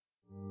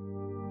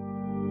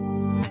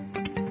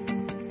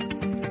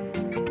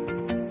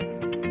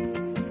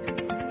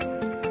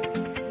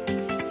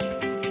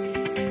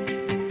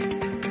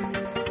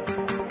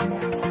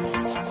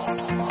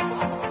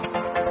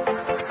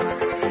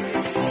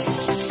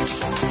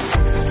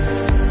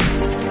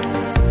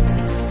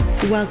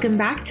Welcome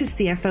back to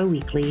CFO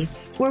Weekly,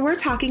 where we're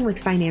talking with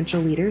financial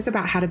leaders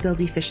about how to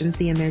build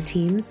efficiency in their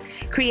teams,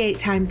 create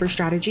time for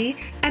strategy,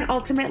 and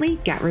ultimately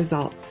get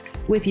results.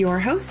 With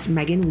your host,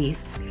 Megan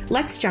Weiss.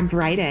 Let's jump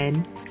right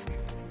in.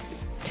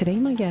 Today,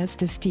 my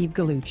guest is Steve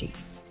Gallucci.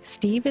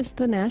 Steve is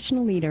the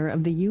national leader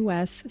of the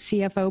U.S.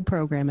 CFO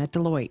program at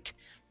Deloitte.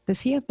 The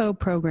CFO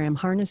program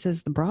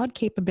harnesses the broad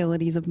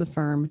capabilities of the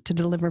firm to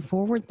deliver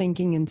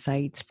forward-thinking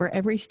insights for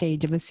every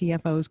stage of a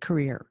CFO's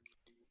career.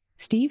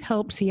 Steve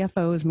helps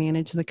CFOs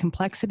manage the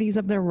complexities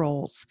of their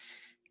roles,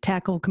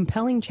 tackle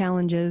compelling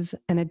challenges,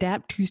 and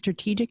adapt to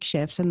strategic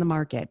shifts in the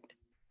market.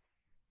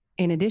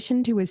 In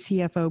addition to his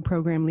CFO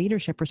program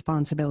leadership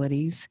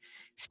responsibilities,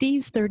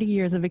 Steve's 30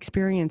 years of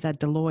experience at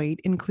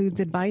Deloitte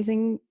includes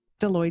advising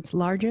Deloitte's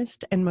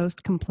largest and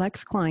most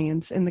complex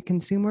clients in the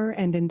consumer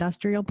and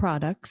industrial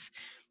products,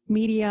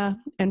 media,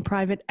 and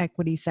private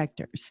equity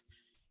sectors.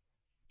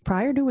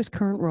 Prior to his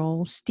current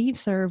role, Steve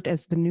served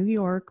as the New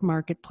York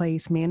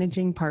Marketplace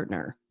Managing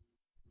Partner.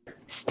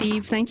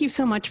 Steve, thank you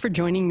so much for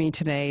joining me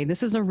today.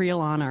 This is a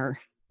real honor.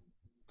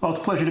 Well,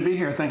 it's a pleasure to be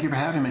here. Thank you for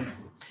having me.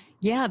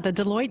 Yeah, the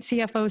Deloitte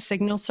CFO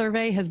Signal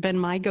Survey has been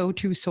my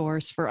go-to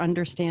source for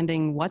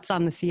understanding what's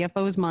on the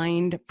CFO's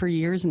mind for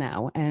years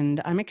now,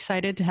 and I'm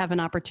excited to have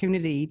an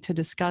opportunity to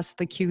discuss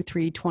the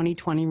Q3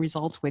 2020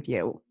 results with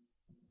you.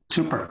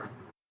 Super.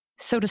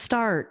 So to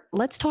start,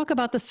 let's talk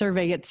about the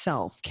survey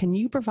itself. Can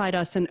you provide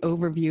us an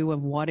overview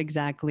of what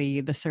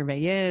exactly the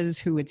survey is,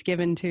 who it's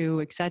given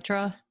to, et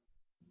cetera?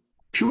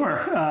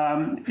 Sure.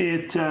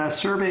 It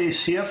surveys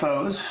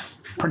CFOs,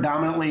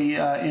 predominantly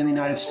in the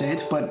United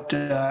States, but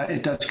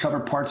it does cover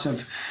parts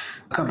of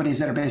companies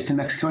that are based in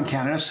Mexico and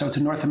Canada. So it's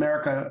a North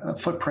America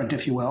footprint,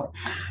 if you will.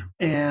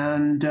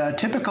 And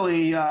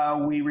typically,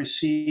 we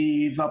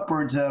receive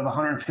upwards of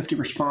 150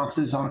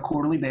 responses on a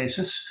quarterly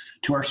basis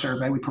to our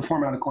survey. We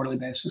perform it on a quarterly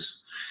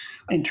basis.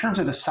 In terms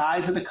of the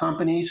size of the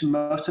companies,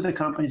 most of the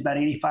companies, about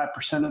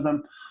 85% of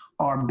them,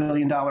 are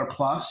billion-dollar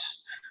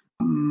plus.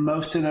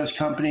 Most of those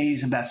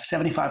companies, about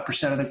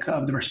 75%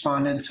 of the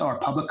respondents, are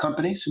public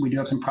companies. We do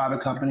have some private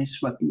companies,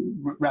 but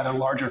rather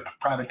larger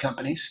private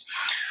companies.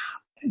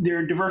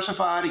 They're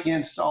diversified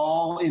against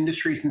all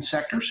industries and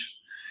sectors.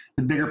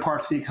 The bigger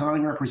parts of the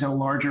economy represent a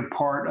larger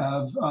part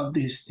of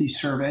these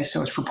surveys,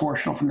 so it's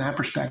proportional from that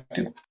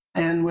perspective.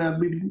 And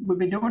we've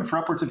been doing it for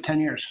upwards of 10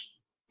 years.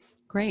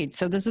 Great.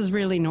 So this is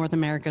really North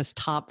America's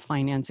top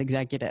finance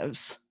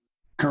executives.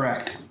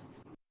 Correct.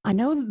 I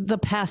know the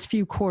past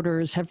few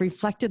quarters have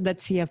reflected that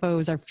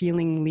CFOs are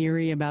feeling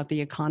leery about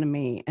the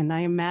economy, and I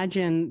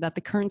imagine that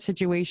the current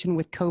situation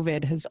with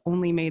COVID has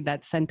only made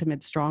that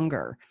sentiment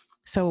stronger.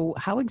 So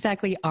how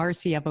exactly are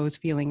CFOs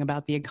feeling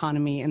about the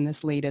economy in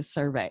this latest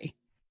survey?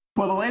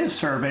 Well, the latest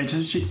survey,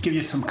 just to give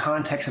you some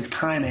context of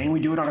timing,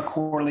 we do it on a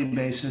quarterly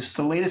basis.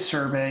 The latest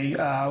survey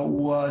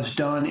was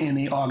done in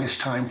the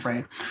August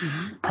timeframe.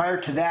 Mm-hmm.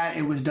 Prior to that,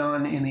 it was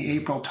done in the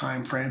April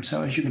timeframe.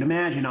 So as you can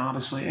imagine,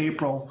 obviously,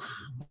 April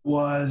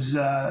was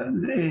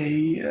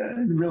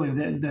really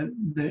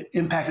the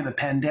impact of the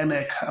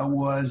pandemic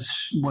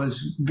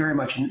was very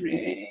much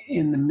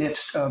in the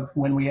midst of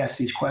when we asked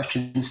these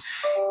questions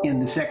in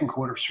the second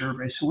quarter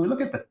survey. So we look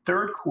at the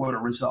third quarter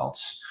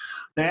results.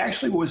 There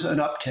actually was an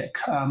uptick.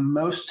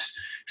 Most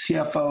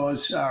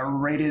CFOs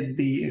rated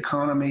the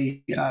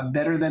economy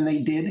better than they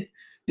did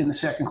in the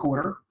second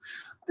quarter.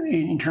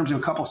 In terms of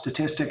a couple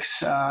statistics,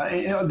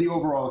 the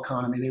overall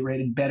economy, they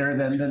rated better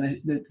than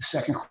the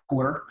second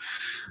quarter.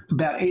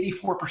 About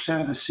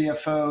 84% of the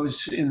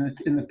CFOs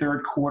in the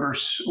third quarter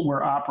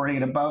were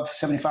operating at above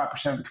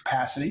 75% of the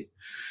capacity.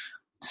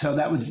 So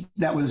that was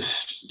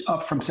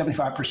up from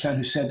 75%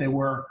 who said they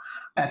were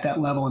at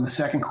that level in the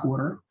second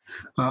quarter.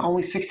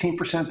 Only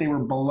 16% they were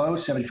below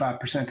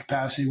 75%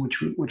 capacity,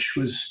 which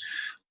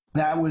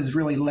was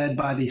really led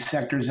by the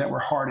sectors that were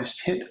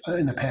hardest hit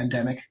in the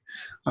pandemic,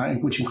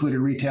 which included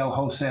retail,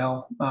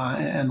 wholesale,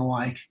 and the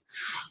like.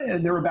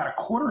 And there were about a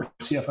quarter of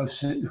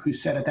CFOs who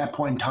said at that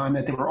point in time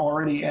that they were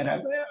already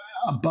at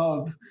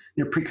above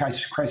their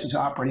pre-crisis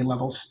operating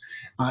levels,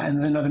 and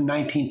then another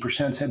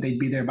 19% said they'd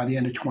be there by the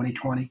end of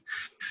 2020.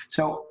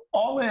 So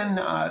all in,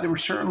 there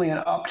was certainly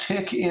an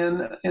uptick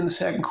in the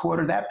second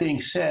quarter. That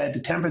being said, to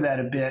temper that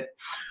a bit,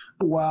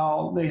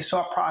 while they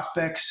saw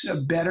prospects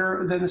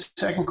better than the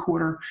second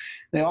quarter,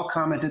 they all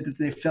commented that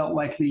they felt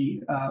like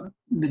the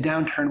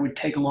downturn would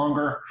take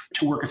longer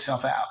to work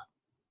itself out.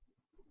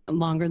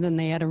 Longer than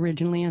they had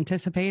originally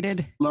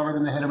anticipated? Longer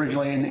than they had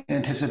originally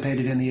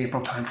anticipated in the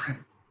April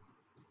timeframe.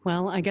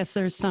 Well, I guess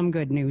there's some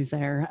good news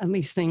there. At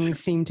least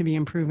things seem to be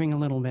improving a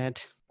little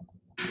bit.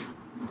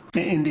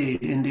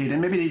 Indeed.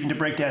 And maybe even to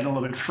break that a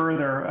little bit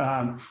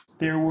further,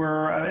 there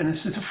were, and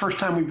this is the first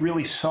time we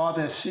really saw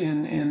this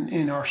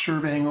in our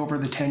surveying over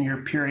the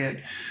 10-year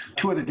period,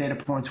 two other data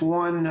points.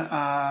 One,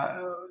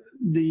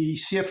 the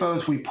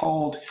CFOs we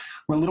polled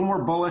were a little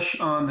more bullish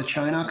on the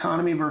China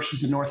economy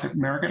versus the North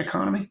American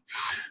economy.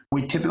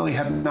 We typically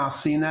have not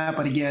seen that,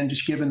 but again,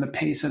 just given the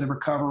pace of the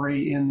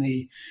recovery in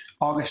the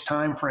August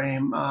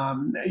timeframe,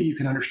 you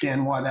can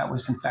understand why that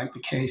was in fact the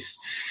case.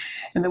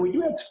 And then we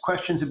do have some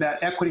questions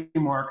about equity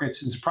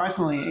markets. And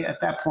surprisingly, at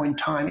that point in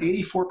time,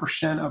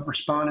 84% of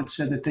respondents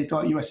said that they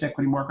thought U.S.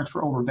 equity markets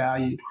were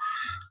overvalued.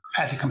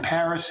 As a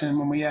comparison,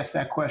 when we asked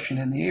that question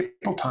in the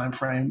April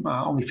timeframe,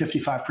 only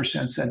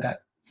 55% said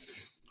that.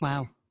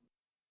 Wow.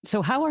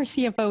 So how are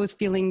CFOs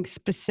feeling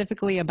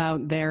specifically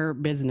about their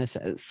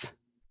businesses?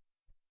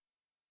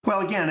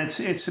 Well, again,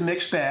 it's a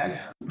mixed bag.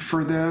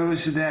 For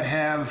those that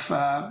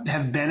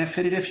have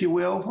benefited, if you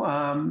will,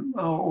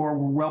 or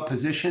were well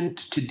positioned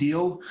to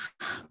deal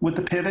with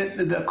the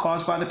pivot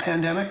caused by the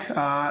pandemic,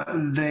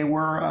 they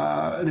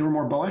were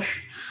more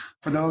bullish.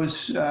 For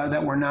those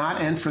that were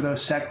not, and for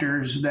those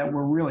sectors that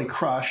were really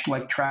crushed,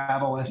 like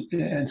travel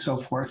and so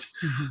forth,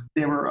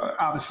 they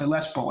were obviously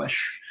less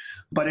bullish.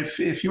 But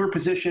if you were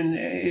positioned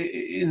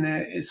in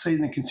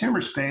the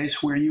consumer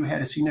space where you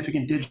had a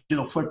significant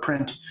digital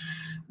footprint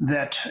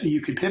that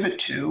you could pivot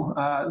to,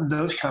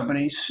 those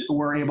companies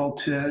were able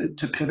to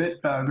pivot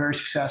very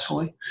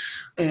successfully,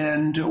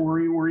 and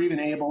were even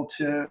able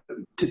to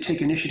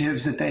take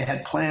initiatives that they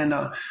had planned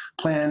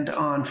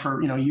on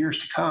for years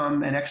to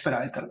come and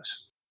expedite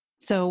those.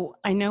 So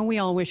I know we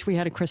all wish we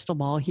had a crystal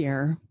ball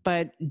here,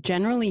 but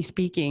generally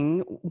speaking,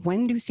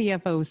 when do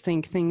CFOs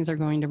think things are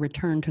going to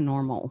return to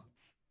normal?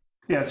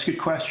 Yeah, it's a good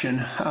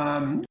question.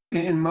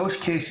 In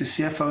most cases,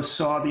 CFOs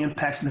saw the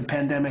impacts of the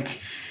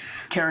pandemic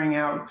carrying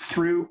out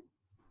through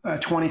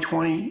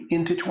 2020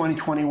 into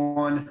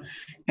 2021.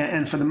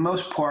 And for the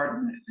most part,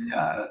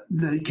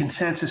 the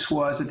consensus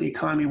was that the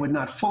economy would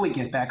not fully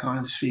get back on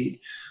its feet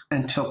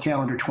until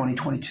calendar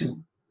 2022.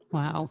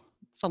 Wow,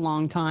 it's a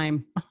long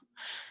time.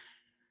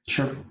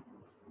 Sure.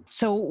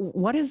 So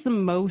what is the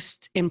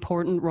most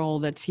important role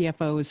that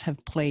CFOs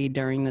have played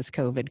during this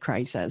COVID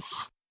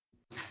crisis?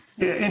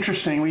 Yeah,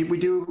 interesting. We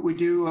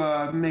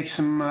do make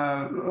some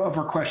of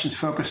our questions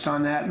focused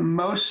on that.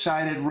 Most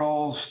cited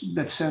roles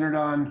that centered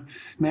on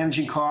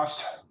managing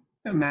cost,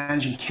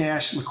 managing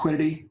cash,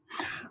 liquidity.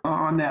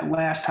 On that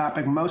last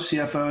topic, most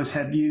CFOs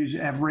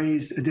have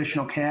raised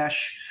additional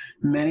cash,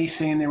 many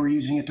saying they were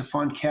using it to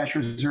fund cash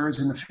reserves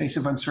in the face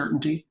of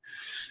uncertainty.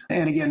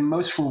 And again,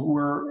 most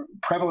were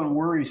prevalent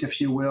worries, if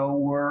you will,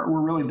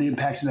 were really the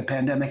impacts of the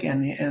pandemic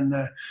and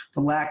the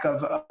lack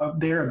of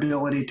their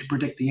ability to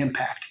predict the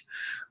impact,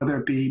 whether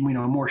it be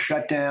more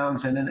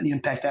shutdowns and then the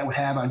impact that would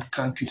have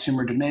on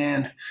consumer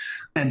demand,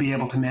 and be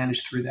able to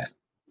manage through that.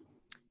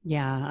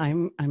 Yeah,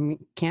 I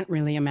can't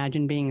really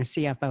imagine being a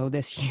CFO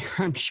this year.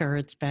 I'm sure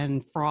it's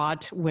been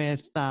fraught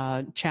with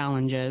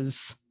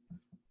challenges.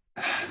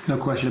 No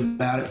question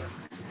about it.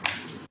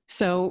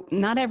 So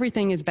not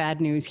everything is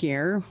bad news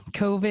here.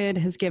 COVID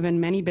has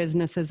given many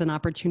businesses an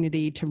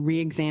opportunity to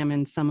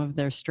re-examine some of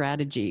their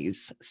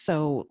strategies.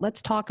 So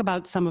let's talk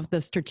about some of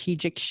the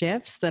strategic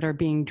shifts that are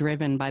being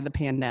driven by the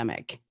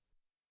pandemic.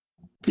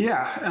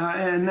 Yeah,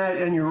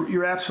 and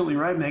you're absolutely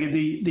right, Megan.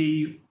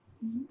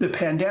 The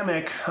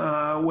pandemic,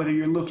 whether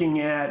you're looking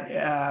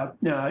at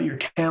your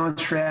talent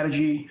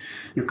strategy,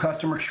 your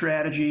customer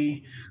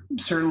strategy,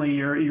 certainly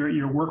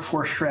your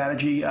workforce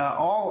strategy,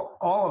 all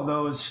of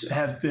those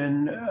have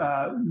been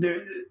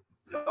there.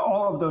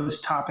 All of those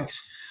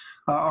topics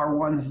are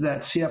ones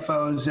that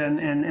CFOs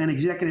and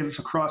executives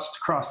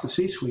across the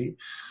C-suite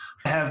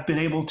have been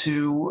able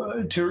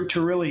to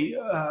really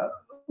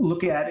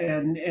look at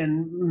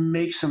and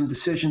make some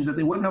decisions that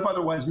they wouldn't have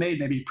otherwise made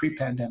maybe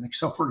pre-pandemic.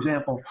 So, for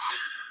example,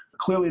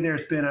 clearly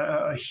there's been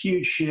a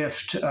huge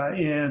shift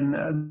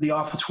in the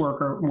office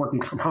worker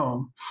working from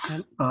home.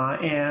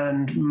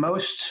 And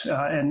most,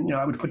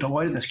 I would put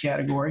Deloitte in this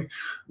category,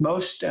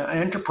 most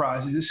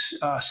enterprises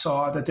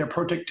saw that their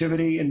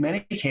productivity in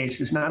many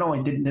cases not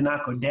only did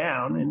not go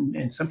down, and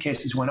in some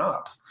cases went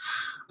up.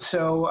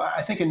 So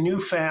I think a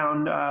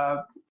newfound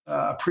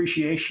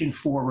appreciation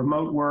for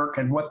remote work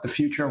and what the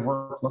future of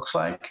work looks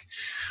like,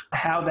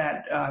 how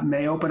that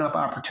may open up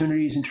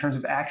opportunities in terms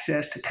of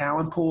access to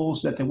talent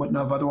pools that they wouldn't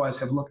have otherwise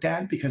have looked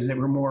at because they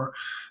were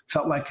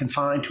felt like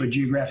confined to a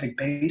geographic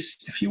base,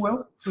 if you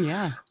will.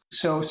 Yeah.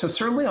 So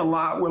certainly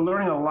we're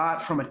learning a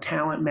lot from a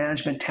talent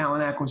management,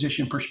 talent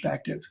acquisition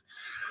perspective.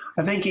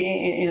 I think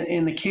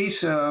in the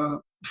case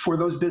of, for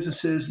those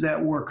businesses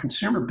that were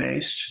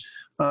consumer-based,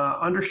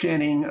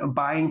 understanding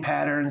buying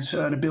patterns,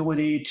 an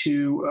ability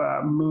to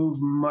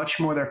move much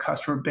more of their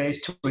customer base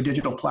to a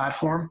digital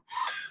platform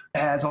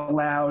has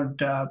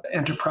allowed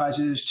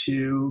enterprises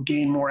to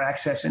gain more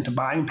access into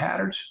buying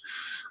patterns.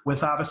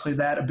 With obviously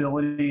that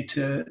ability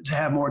to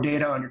have more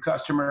data on your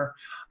customer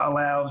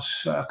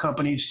allows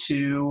companies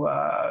to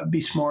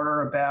be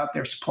smarter about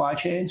their supply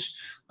chains,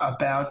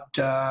 about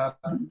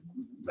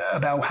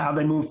how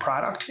they move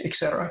product, et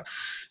cetera.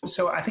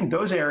 So I think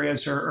those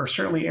areas are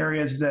certainly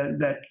areas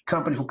that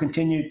companies will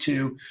continue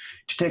to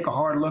take a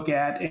hard look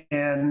at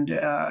and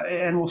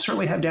will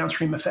certainly have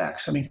downstream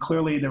effects. I mean,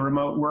 clearly the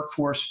remote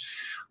workforce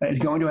is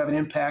going to have an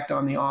impact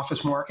on the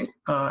office market.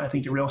 I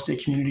think the real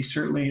estate community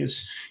certainly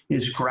is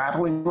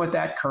grappling with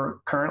that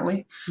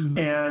currently. Mm-hmm.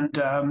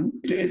 And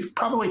it's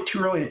probably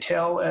too early to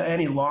tell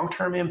any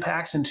long-term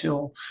impacts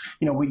until,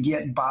 we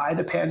get by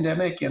the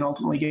pandemic and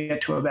ultimately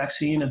get to a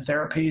vaccine and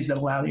therapies that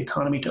allow the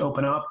economy to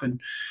open up and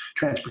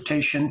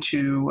transportation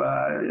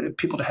to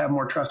people to have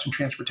more trust in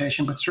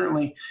transportation. But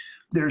certainly,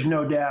 there's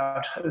no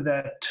doubt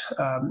that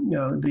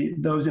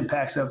those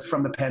impacts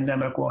from the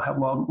pandemic will have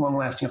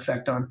long-lasting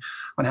effect on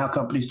how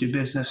companies do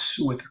business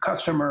with their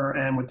customer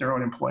and with their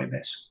own employee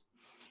base.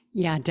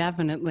 Yeah,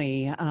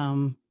 definitely.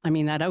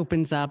 That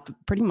opens up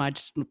pretty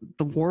much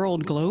the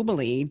world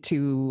globally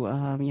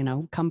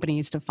to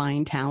companies to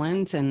find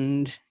talent,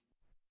 and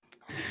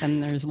then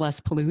there's less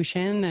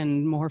pollution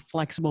and more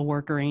flexible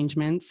work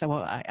arrangements. So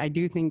I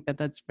do think that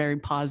that's very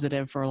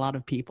positive for a lot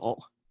of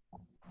people.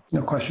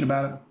 No question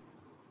about it.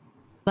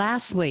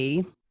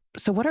 Lastly,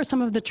 so what are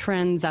some of the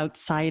trends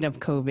outside of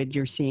COVID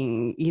you're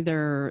seeing,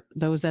 either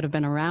those that have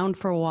been around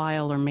for a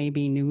while or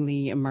maybe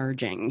newly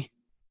emerging?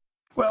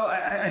 Well,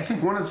 I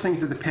think one of the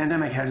things that the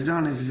pandemic has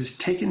done is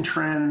taken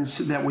trends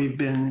that we've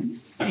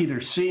been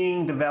either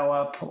seeing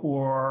develop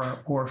or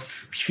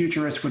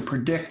futurists would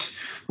predict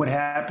would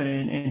happen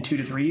in 2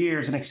 to 3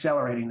 years and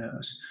accelerating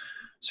those.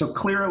 So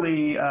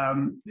clearly,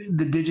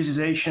 the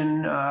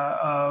digitization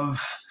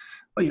of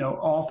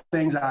all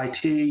things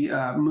IT,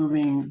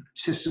 moving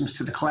systems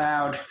to the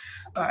cloud.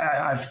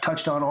 I've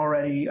touched on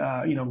already,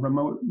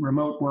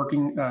 remote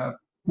working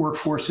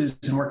workforces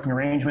and working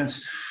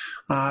arrangements.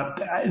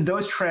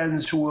 Those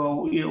trends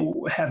will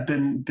have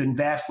been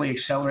vastly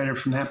accelerated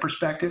from that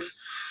perspective.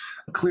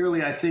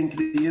 Clearly, I think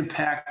the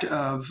impact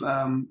of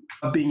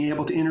being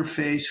able to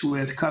interface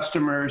with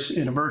customers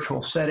in a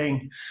virtual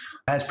setting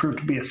has proved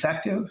to be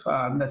effective.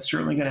 That's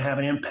certainly going to have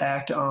an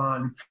impact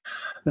on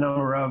the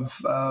number of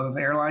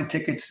airline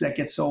tickets that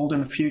get sold in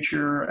the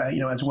future,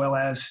 as well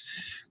as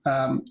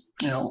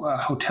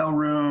hotel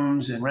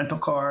rooms and rental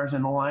cars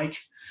and the like.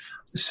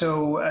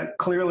 So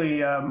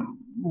clearly,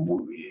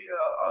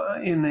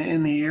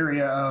 in the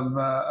area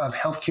of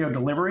healthcare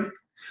delivery,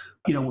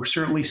 we're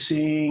certainly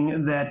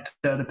seeing that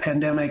the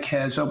pandemic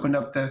has opened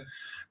up the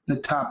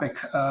topic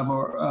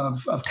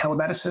of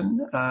telemedicine,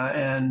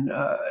 and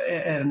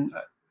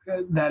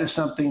that is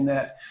something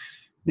that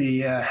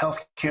the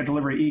healthcare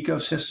delivery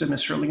ecosystem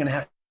is certainly going to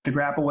have to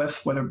grapple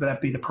with, whether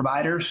that be the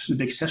providers, the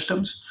big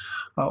systems,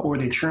 or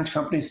the insurance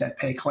companies that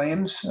pay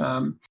claims.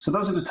 So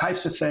those are the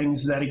types of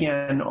things that,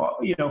 again,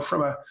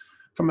 from a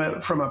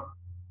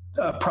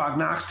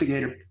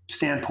prognosticator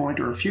standpoint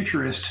or a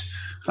futurist,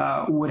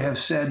 would have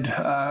said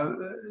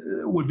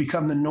would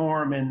become the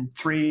norm in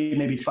 3,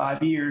 maybe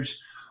 5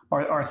 years,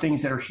 are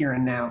things that are here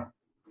and now.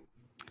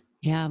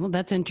 Yeah, well,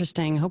 that's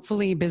interesting.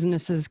 Hopefully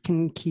businesses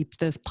can keep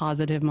this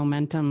positive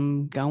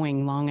momentum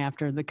going long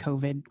after the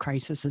COVID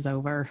crisis is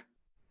over.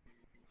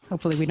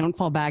 Hopefully we don't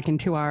fall back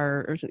into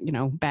our,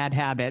 bad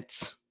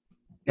habits.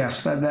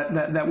 Yes,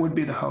 that would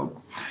be the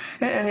hope.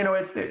 And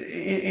it's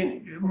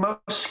in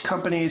most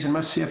companies and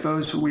most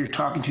CFOs we're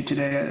talking to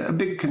today, a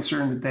big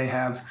concern that they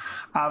have,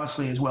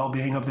 obviously, is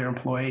well-being of their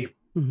employee.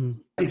 Mm-hmm.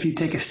 If you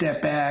take a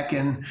step back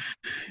and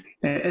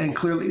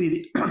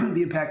clearly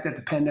the impact that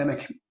the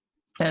pandemic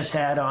has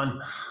had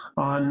on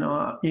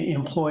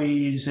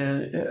employees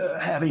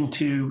having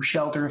to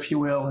shelter, if you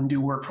will, and do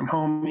work from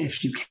home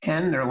if you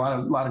can. There are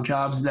a lot of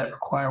jobs that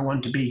require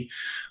one to be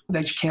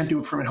that you can't do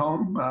it from at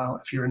home.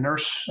 If you're a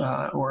nurse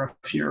or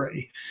if you're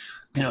a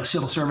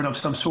civil servant of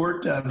some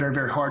sort, very,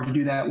 very hard to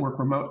do that, work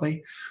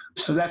remotely.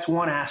 So that's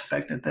one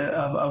aspect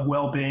of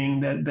well-being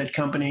that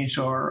companies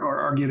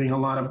are giving a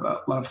lot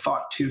of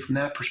thought to from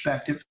that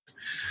perspective.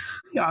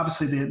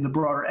 Obviously, the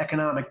broader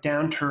economic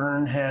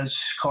downturn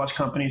has caused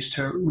companies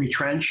to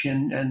retrench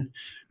and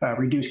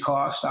reduce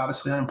costs.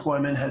 Obviously,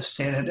 unemployment has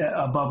stayed at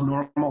above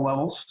normal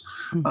levels,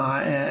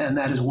 and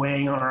that is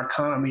weighing on our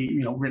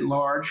economy, writ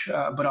large,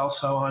 but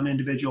also on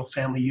individual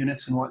family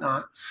units and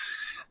whatnot.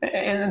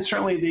 And then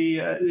certainly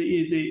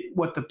the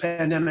what the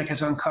pandemic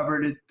has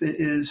uncovered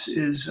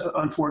is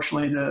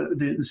unfortunately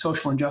the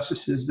social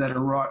injustices that are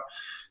wrought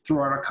through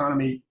our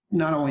economy,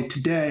 not only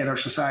today in our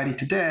society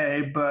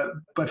today,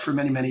 but for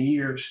many, many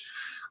years.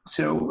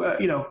 So,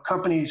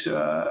 companies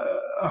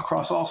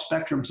across all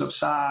spectrums of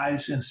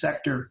size and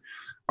sector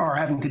are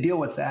having to deal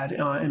with that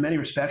in many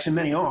respects, and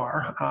many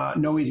are.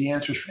 No easy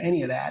answers for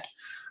any of that,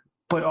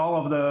 but all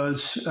of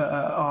those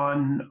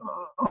on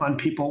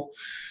people.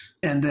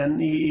 And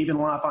then even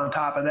on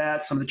top of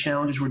that, some of the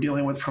challenges we're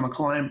dealing with from a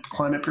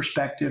climate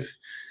perspective,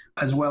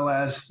 as well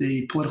as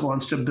the political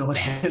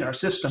instability in our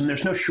system.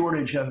 There's no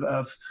shortage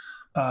of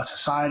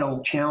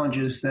societal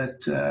challenges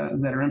that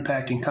are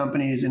impacting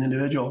companies and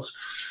individuals.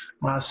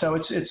 So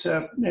it's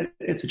a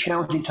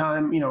challenging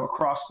time,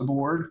 across the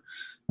board.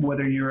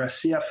 Whether you're a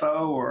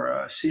CFO or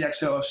a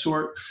CXO of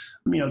sort,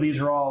 these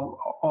are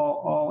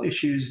all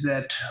issues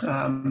that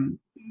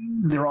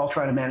they're all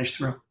trying to manage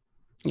through.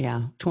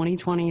 Yeah,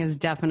 2020 has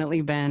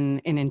definitely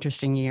been an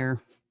interesting year.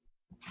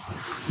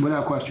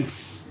 Without question.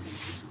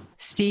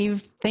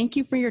 Steve, thank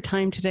you for your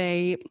time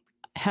today.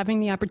 having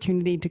the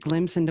opportunity to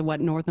glimpse into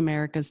what North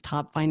America's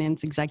top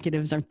finance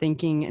executives are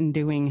thinking and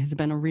doing has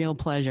been a real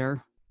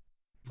pleasure.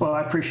 Well,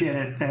 I appreciate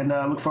it and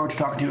look forward to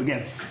talking to you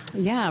again.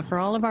 Yeah, for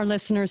all of our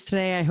listeners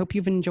today, I hope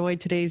you've enjoyed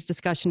today's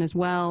discussion as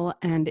well.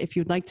 And if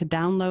you'd like to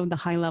download the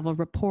high-level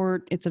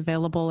report, it's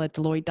available at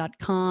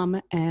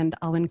Deloitte.com, and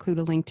I'll include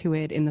a link to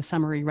it in the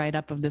summary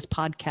write-up of this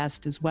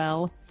podcast as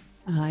well.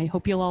 I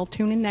hope you'll all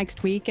tune in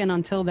next week. And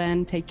until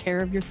then, take care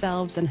of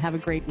yourselves and have a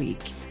great week.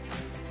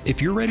 If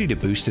you're ready to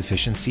boost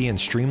efficiency and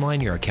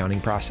streamline your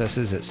accounting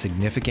processes at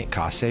significant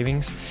cost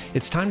savings,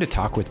 it's time to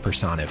talk with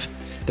Personiv.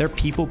 Their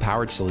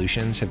people-powered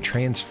solutions have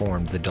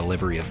transformed the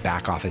delivery of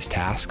back-office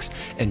tasks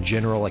and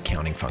general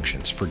accounting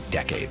functions for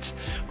decades,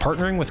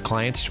 partnering with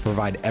clients to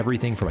provide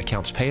everything from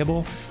accounts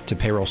payable to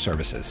payroll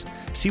services.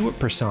 See what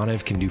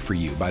Personiv can do for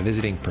you by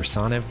visiting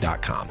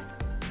Personiv.com.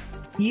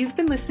 You've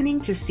been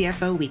listening to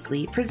CFO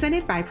Weekly,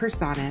 presented by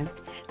Personiv.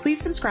 Please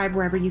subscribe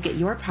wherever you get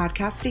your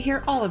podcasts to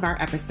hear all of our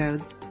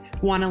episodes.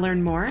 Want to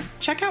learn more?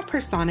 Check out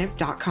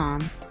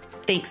Personiv.com.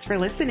 Thanks for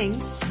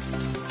listening.